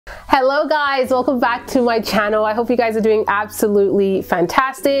Hello guys, welcome back to my channel. I hope you guys are doing absolutely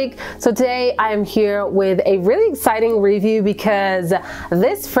fantastic. So today I am here with a really exciting review because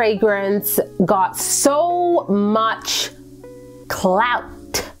this fragrance got so much clout.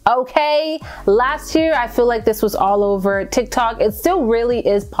 Okay, last year I feel like this was all over TikTok. It still really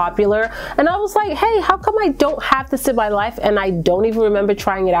is popular, and I was like, hey, how come I don't have this in my life and I don't even remember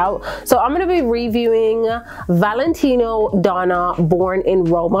trying it out? So I'm gonna be reviewing Valentino Donna Born in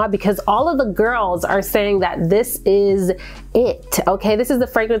Roma because all of the girls are saying that this is it. Okay, this is the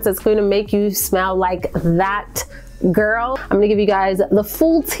fragrance that's going to make you smell like that girl. I'm gonna give you guys the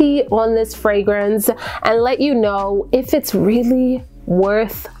full tea on this fragrance and let you know if it's really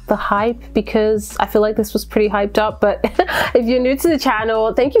worth the hype, because I feel like this was pretty hyped up. But if you're new to the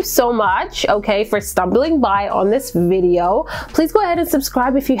channel, thank you so much, okay, for stumbling by on this video. Please go ahead and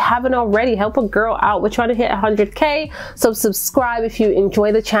subscribe if you haven't already. Help a girl out. We're trying to hit 100K, so subscribe if you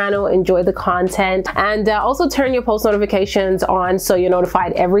enjoy the channel, enjoy the content, and also turn your post notifications on so you're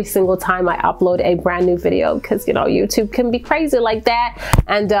notified every single time I upload a brand new video, because you know YouTube can be crazy like that.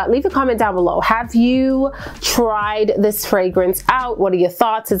 And leave a comment down below. Have you tried this fragrance out? What are your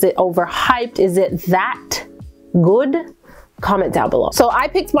thoughts? Is it overhyped? Is it that good? Comment down below. So I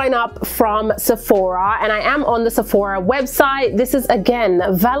picked mine up from Sephora, and I am on the Sephora website. This is again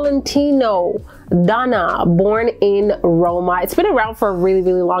Valentino Donna Born in Roma. It's been around for a really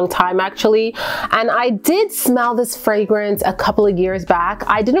long time actually, and I did smell this fragrance a couple of years back.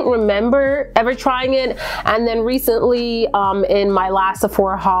 I didn't remember ever trying it, and then recently in my last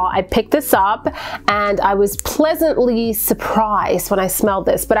Sephora haul I picked this up and I was pleasantly surprised when I smelled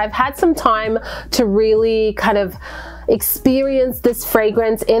this. But I've had some time to really kind of experience this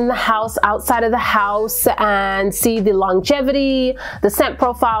fragrance in the house, outside of the house, and see the longevity, the scent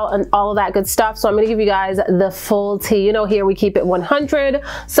profile, and all of that good stuff. So I'm gonna give you guys the full tea. You know, here we keep it 100.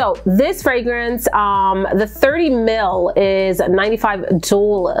 So this fragrance, the 30 ml is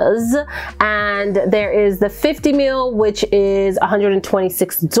 $95, and there is the 50 ml, which is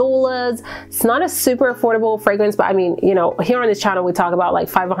 $126. It's not a super affordable fragrance, but I mean, you know, here on this channel we talk about like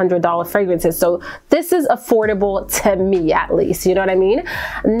 $500 fragrances, so this is affordable to me, at least, you know what I mean?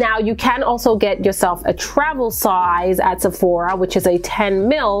 Now you can also get yourself a travel size at Sephora, which is a 10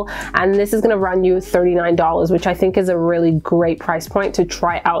 ml, and this is going to run you $39, which I think is a really great price point to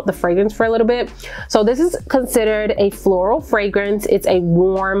try out the fragrance for a little bit. So this is considered a floral fragrance. It's a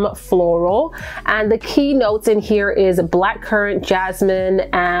warm floral, and the key notes in here is blackcurrant, jasmine,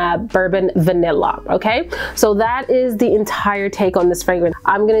 bourbon, vanilla. Okay, so that is the entire take on this fragrance.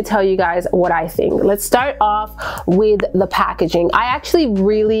 I'm going to tell you guys what I think. Let's start off with the packaging. I actually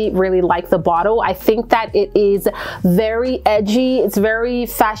really like the bottle. I think that it is very edgy. It's very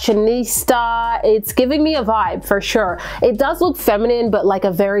fashionista. It's giving me a vibe for sure. It does look feminine, but like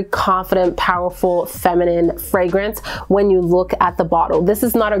a very confident, powerful, feminine fragrance when you look at the bottle. This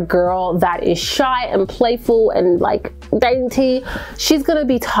is not a girl that is shy and playful and like dainty. She's gonna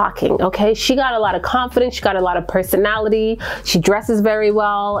be talking, okay? She got a lot of confidence. She got a lot of personality. She dresses very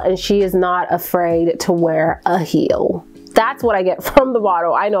well, and she is not afraid to wear a heel. That's what I get from the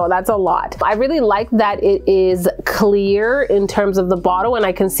bottle. I know that's a lot. I really like that it is clear in terms of the bottle, and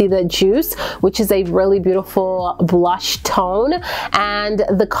I can see the juice, which is a really beautiful blush tone, and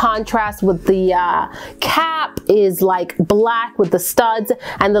the contrast with the cap is like black with the studs,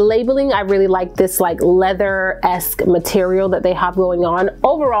 and the labeling, I really like this like leather-esque material that they have going on.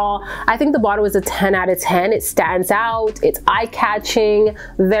 Overall, I think the bottle is a 10 out of 10. It stands out, it's eye-catching,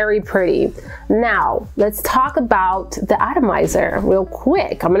 very pretty. Now let's talk about the atomizer real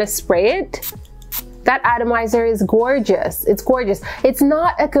quick. I'm gonna spray it. That atomizer is gorgeous. It's gorgeous. It's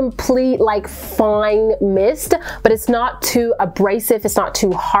not a complete like fine mist, but it's not too abrasive. It's not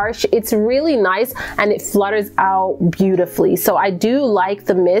too harsh. It's really nice, and it flutters out beautifully. So I do like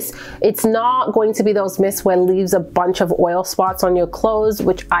the mist. It's not going to be those mists where it leaves a bunch of oil spots on your clothes,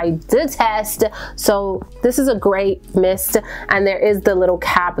 which I detest. So this is a great mist, and there is the little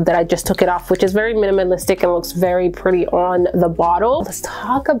cap that I just took it off, which is very minimalistic and looks very pretty on the bottle. Let's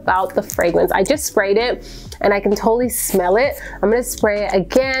talk about the fragrance. I just sprayed it and I can totally smell it. I'm gonna spray it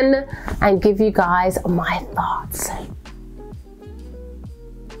again and give you guys my thoughts.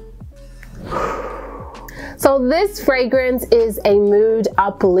 So this fragrance is a mood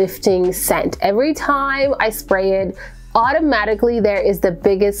uplifting scent. Every time I spray it, automatically there is the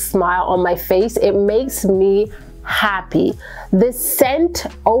biggest smile on my face. It makes me happy. This scent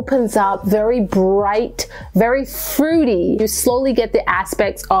opens up very bright, very fruity. You slowly get the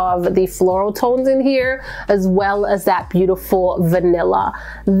aspects of the floral tones in here, as well as that beautiful vanilla.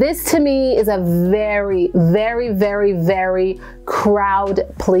 This to me is a very, very, very, very crowd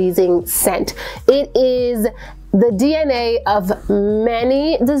pleasing scent. It is the DNA of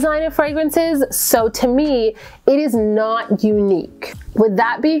many designer fragrances, so to me, it is not unique. With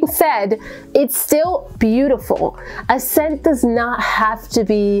that being said, it's still beautiful. A scent does not have to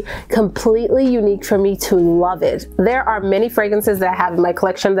be completely unique for me to love it. There are many fragrances that I have in my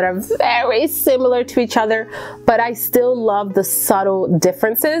collection that are very similar to each other, but I still love the subtle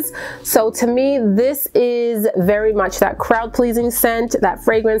differences. So to me, this is very much that crowd-pleasing scent, that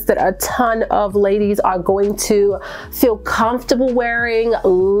fragrance that a ton of ladies are going to feel comfortable wearing,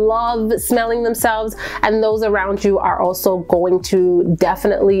 love smelling themselves, and those around you are also going to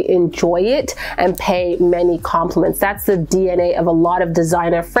definitely enjoy it and pay many compliments. That's the DNA of a lot of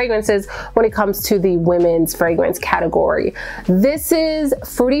designer fragrances when it comes to the women's fragrance category. This is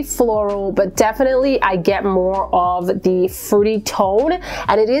fruity floral, but definitely I get more of the fruity tone,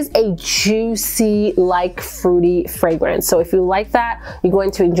 and it is a juicy, like fruity fragrance. So if you like that, you're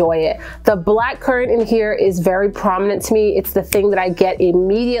going to enjoy it. The black currant in here is very prominent to me. It's the thing that I get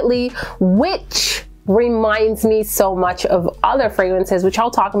immediately, which reminds me so much of other fragrances, which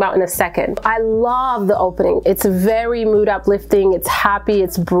I'll talk about in a second. I love the opening. It's very mood uplifting, it's happy,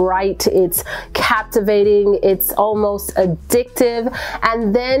 it's bright, it's captivating, it's almost addictive,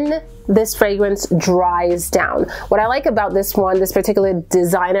 and then this fragrance dries down. What I like about this one, this particular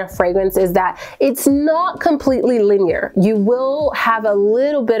designer fragrance, is that it's not completely linear. You will have a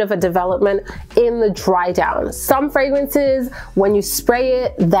little bit of a development in the dry down. Some fragrances, when you spray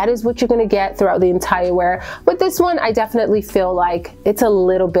it, that is what you're going to get throughout the entire wear. But this one, I definitely feel like it's a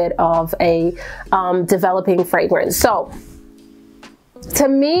little bit of a developing fragrance. So to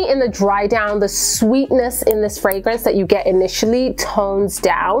me, in the dry down, the sweetness in this fragrance that you get initially tones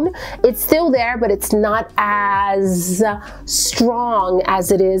down. It's still there, but it's not as strong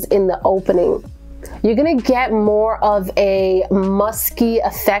as it is in the opening. You're gonna get more of a musky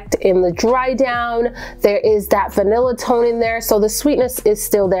effect in the dry down. There is that vanilla tone in there, so the sweetness is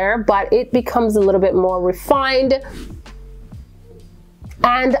still there, but it becomes a little bit more refined.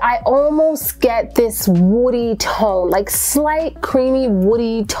 And I almost get this woody tone, like slight creamy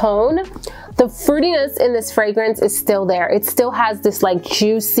woody tone. The fruitiness in this fragrance is still there. It still has this like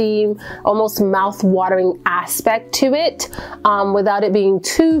juicy, almost mouth-watering aspect to it, without it being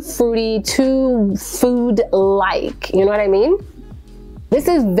too fruity, too food-like. You know what I mean? This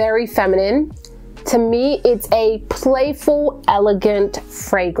is very feminine. To me, it's a playful, elegant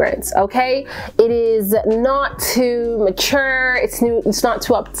fragrance, okay? It is not too mature, it's not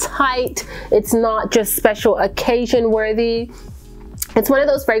too uptight, it's not just special occasion worthy. It's one of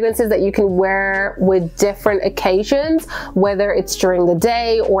those fragrances that you can wear with different occasions, whether it's during the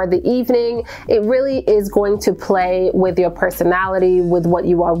day or the evening. It really is going to play with your personality, with what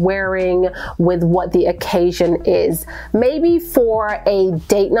you are wearing, with what the occasion is. Maybe for a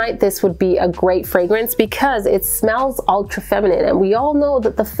date night, this would be a great fragrance because it smells ultra feminine, and we all know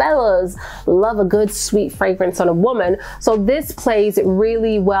that the fellas love a good sweet fragrance on a woman. So this plays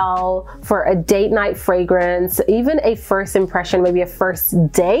really well for a date night fragrance, even a first impression, maybe a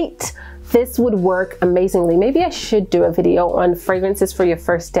first date. This would work amazingly. Maybe I should do a video on fragrances for your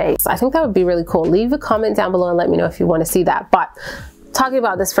first date. I think that would be really cool. Leave a comment down below and let me know if you want to see that. But talking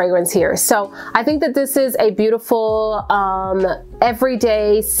about this fragrance here, so I think that this is a beautiful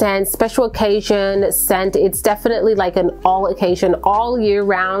everyday scent, special occasion scent. It's definitely like an all occasion, all year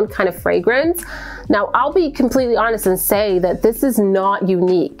round kind of fragrance. Now, I'll be completely honest and say that this is not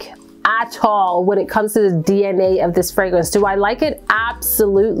unique at all when it comes to the DNA of this fragrance. Do I like it?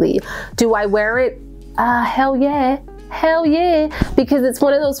 Absolutely. Do I wear it? Hell yeah. Hell yeah, because it's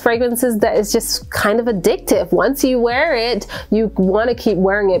one of those fragrances that is just kind of addictive. Once you wear it, you want to keep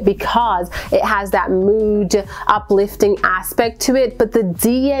wearing it because it has that mood uplifting aspect to it. But the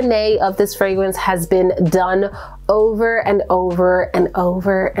DNA of this fragrance has been done over and over and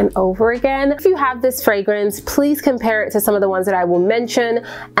over and over again. If you have this fragrance, please compare it to some of the ones that I will mention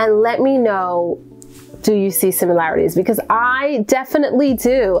and let me know, do you see similarities? Because I definitely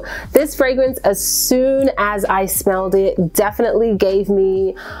do. This fragrance, as soon as I smelled it, definitely gave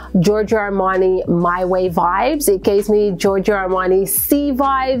me Giorgio Armani My Way vibes. It gave me Giorgio Armani Si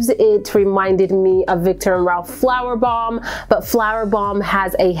vibes. It reminded me of Viktor and Ralph Flower Bomb, but Flower Bomb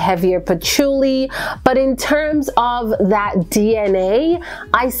has a heavier patchouli. But in terms of that DNA,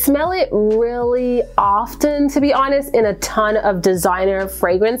 I smell it really often, to be honest, in a ton of designer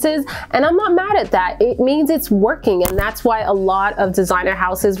fragrances, and I'm not mad at that. it means it's working. And that's why a lot of designer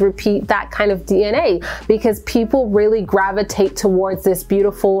houses repeat that kind of DNA, because people really gravitate towards this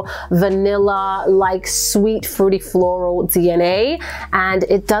beautiful vanilla, like sweet, fruity, floral DNA. And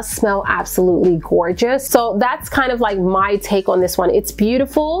it does smell absolutely gorgeous. So that's kind of like my take on this one. It's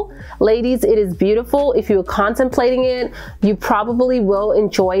beautiful. Ladies, it is beautiful. If you're contemplating it, you probably will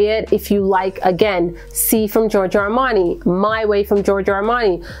enjoy it. If you like, again, Si from Giorgio Armani, My Way from Giorgio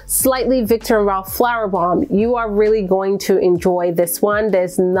Armani, slightly Viktor and Ralph Flower Bomb, you are really going to enjoy this one.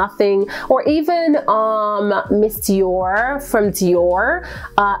 There's nothing, or even Miss Dior from Dior.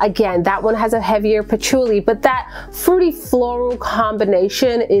 Again, that one has a heavier patchouli, but that fruity floral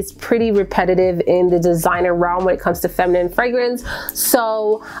combination is pretty repetitive in the designer realm when it comes to feminine fragrance.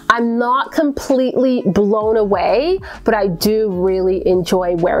 So I'm not completely blown away, but I do really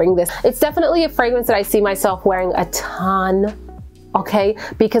enjoy wearing this. It's definitely a fragrance that I see myself wearing a ton, okay,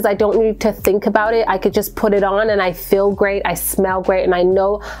 because I don't need to think about it. I could just put it on and I feel great, I smell great, and I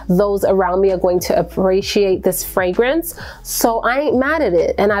know those around me are going to appreciate this fragrance. So I ain't mad at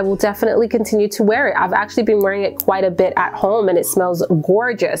it, and I will definitely continue to wear it. I've actually been wearing it quite a bit at home and it smells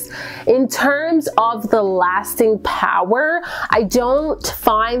gorgeous. In terms of the lasting power, I don't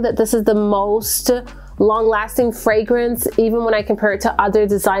find that this is the most long-lasting fragrance. Even when I compare it to other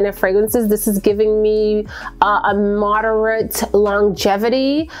designer fragrances, this is giving me a moderate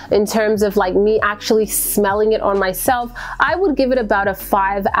longevity in terms of like me actually smelling it on myself. I would give it about a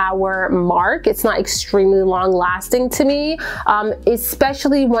 5-hour mark. It's not extremely long-lasting to me,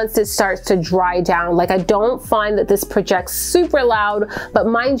 especially once it starts to dry down. Like, I don't find that this projects super loud, but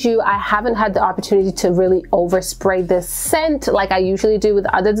mind you, I haven't had the opportunity to really overspray this scent like I usually do with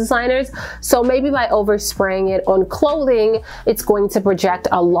other designers. So maybe by overspraying it on clothing, it's going to project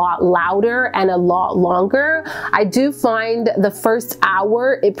a lot louder and a lot longer. I do find the first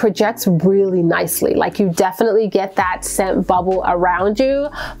hour it projects really nicely. Like, you definitely get that scent bubble around you,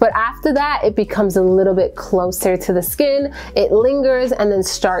 but after that it becomes a little bit closer to the skin. It lingers and then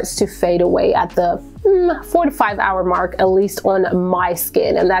starts to fade away at the 4 to 5 hour mark, at least on my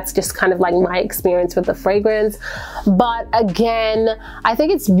skin. And that's just kind of like my experience with the fragrance. But again, I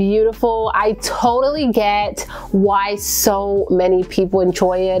think it's beautiful. I totally get why so many people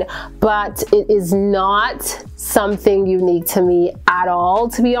enjoy it, but it is not something unique to me at all,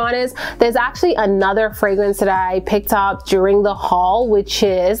 to be honest. There's actually another fragrance that I picked up during the haul, which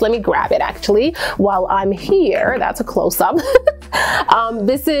is, let me grab it actually while I'm here. That's a close-up.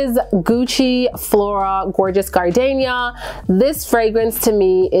 This is Gucci Flora Gorgeous Gardenia. This fragrance to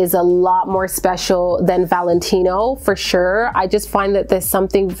me is a lot more special than Valentino, for sure. I just find that there's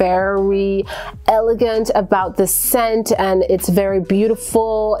something very elegant about the scent, and it's very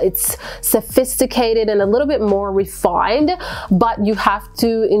beautiful. It's sophisticated and a little bit more refined, but you have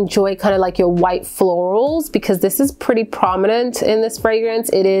to enjoy kind of like your white florals, because this is pretty prominent in this fragrance.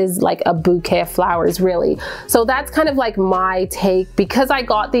 It is like a bouquet of flowers, really. So that's kind of like my take. Because I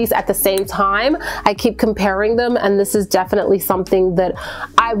got these at the same time, I keep comparing them, and this is definitely something that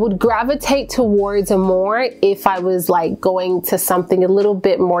I would gravitate towards more if I was like going to something a little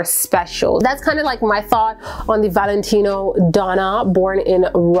bit more special. That's kind of like my thought on the Valentino Donna Born in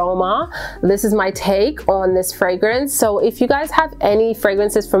Roma. This is my take on this fragrance. So if you guys have any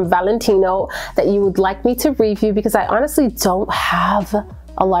fragrances from Valentino that you would like me to review, because I honestly don't have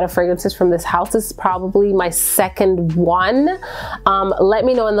a lot of fragrances from this house. This is probably my second one. Let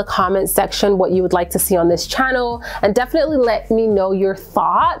me know in the comment section what you would like to see on this channel, and definitely let me know your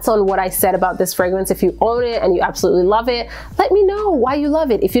thoughts on what I said about this fragrance. If you own it and you absolutely love it, let me know why you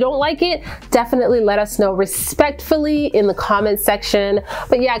love it. If you don't like it, definitely let us know respectfully in the comment section.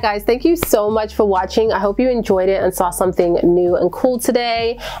 But yeah, guys, thank you so much for watching. I hope you enjoyed it and saw something new and cool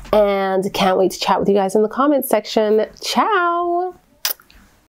today, and can't wait to chat with you guys in the comment section. Ciao.